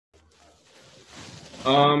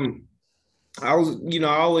Um, I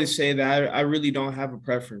always say that I really don't have a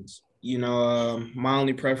preference. My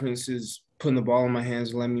only preference is putting the ball in my hands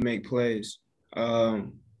and letting me make plays.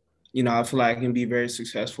 Um, I feel like I can be very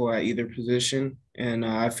successful at either position, and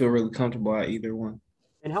I feel really comfortable at either one.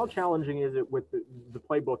 And how challenging is it with the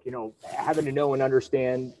playbook, having to know and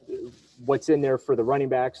understand what's in there for the running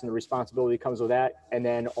backs and the responsibility that comes with that, and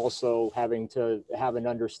then also having to have an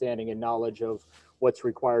understanding and knowledge of what's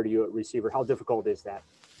required of you at receiver? How difficult is that?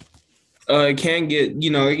 It can get,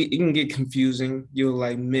 it can get confusing. You'll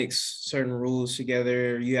like mix certain rules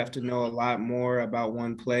together. You have to know a lot more about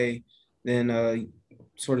one play than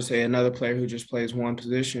sort of say another player who just plays one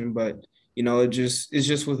position. But it's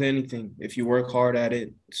just with anything. If you work hard at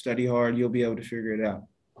it, study hard, you'll be able to figure it out.